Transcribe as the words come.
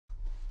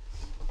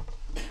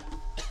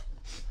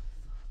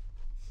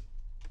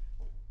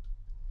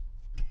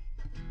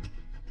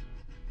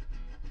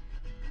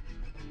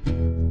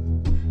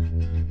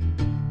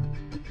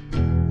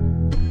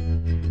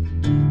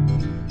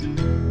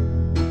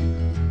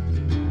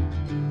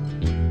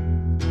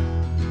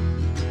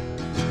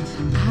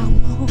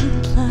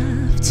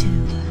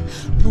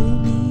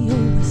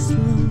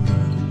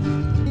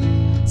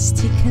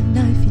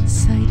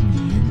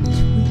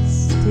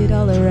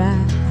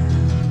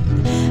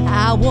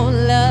want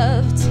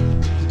love to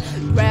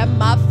grab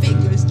my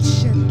fingers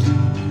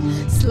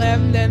gently,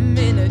 slam them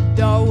in a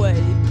doorway,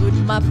 put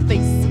my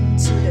face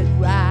into the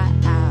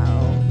ground.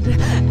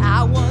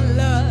 I want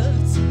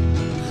love to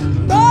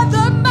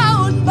mother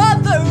mountain,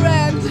 mother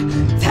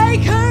and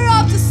take her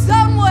up to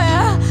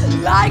somewhere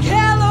like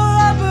hell or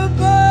up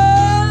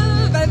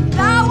above. And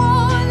I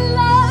want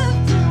love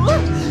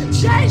to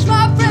change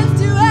my friends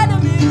to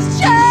enemies,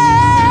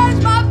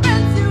 change my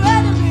friends to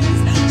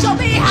enemies, show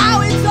me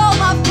how it's all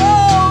my fault.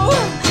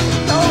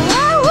 No,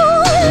 I won't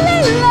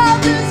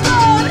love this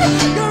road,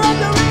 you're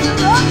under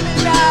interrupt me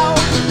now.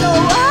 No,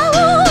 I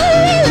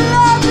won't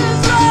love this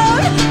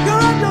road,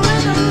 you're under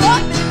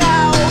interrupt me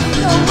now.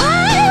 No, I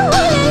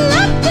won't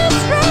love this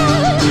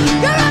road,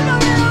 you're under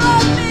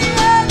interrupt me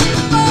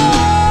anymore.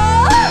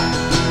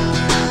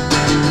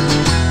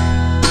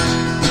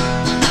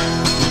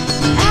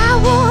 I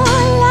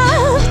want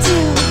love to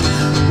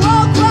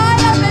walk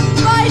right up and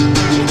fight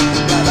me,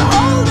 grab a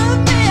hold of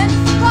me and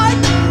fight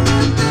me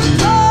with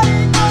the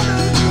cutting on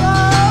the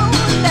ground.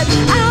 And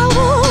I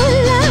want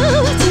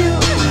love to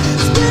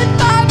split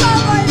my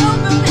mouth wide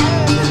open and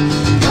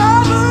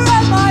cover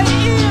up my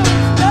ears,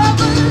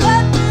 never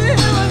let me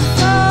hear a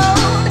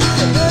sound.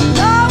 And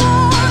I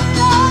want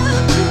love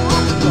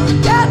to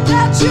forget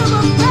that you've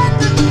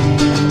abandoned me,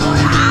 or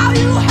how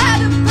you had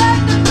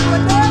abandoned me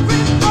when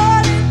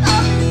everybody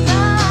knocked me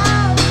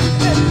down.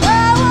 And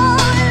I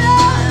want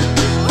love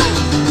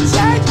to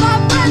change my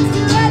friends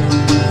to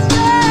enemies,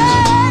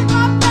 change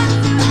my friends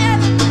to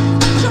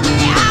enemies, show me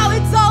how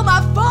it's all my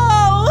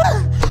fault.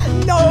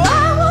 No,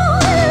 I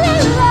won't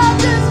love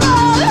this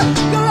road,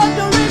 you're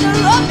under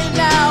interrupt me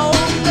now.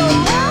 No,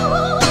 I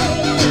won't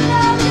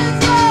love this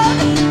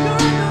road, you're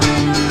under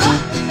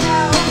interrupt me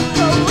now.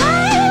 No, I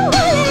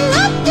won't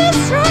love this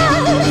road,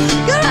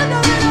 you're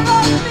under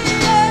interrupt me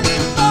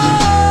anymore.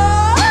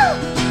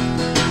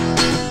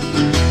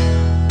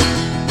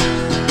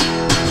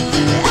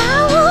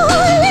 I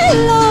won't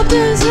love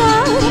this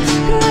road,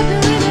 you're under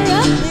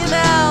interrupt me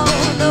now.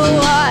 No,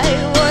 I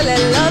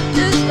won't love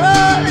this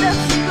road,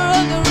 you're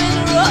under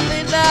interrupt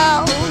me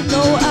now.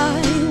 No, I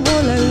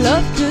won't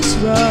love this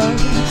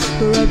road,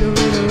 you're under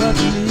interrupt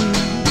me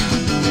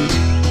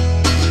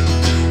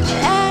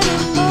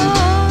anymore,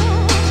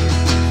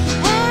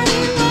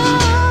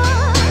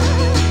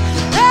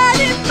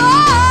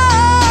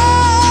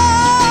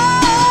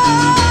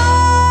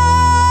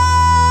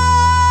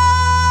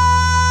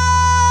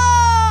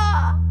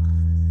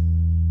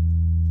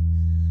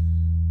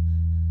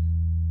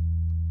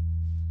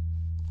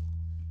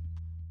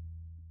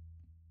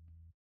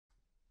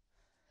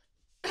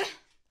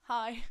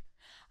 Hi,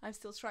 I'm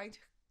still trying to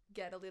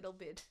get a little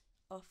bit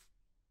of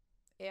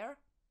air.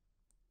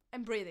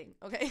 I'm breathing,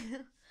 okay?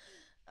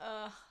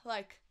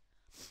 Like,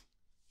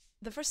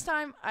 the first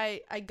time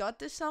I got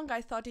this song,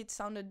 I thought it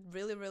sounded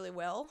really, really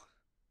well.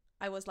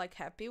 I was like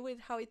happy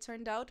with how it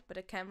turned out, but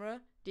the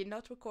camera did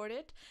not record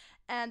it.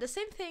 And the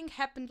same thing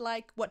happened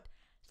like, what,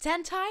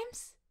 10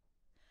 times?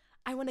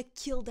 I want to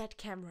kill that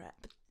camera,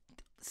 but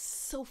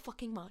so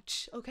fucking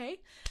much, okay?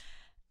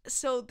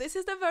 So this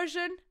is the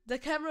version the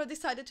camera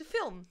decided to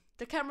film.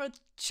 The camera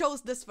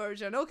chose this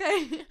version,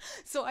 okay?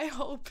 So I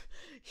hope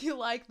you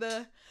like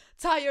the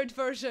tired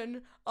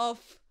version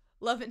of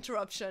Love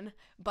Interruption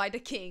by the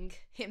king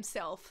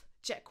himself,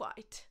 Jack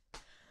White.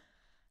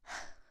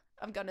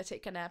 I'm gonna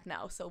take a nap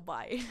now, so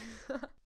bye.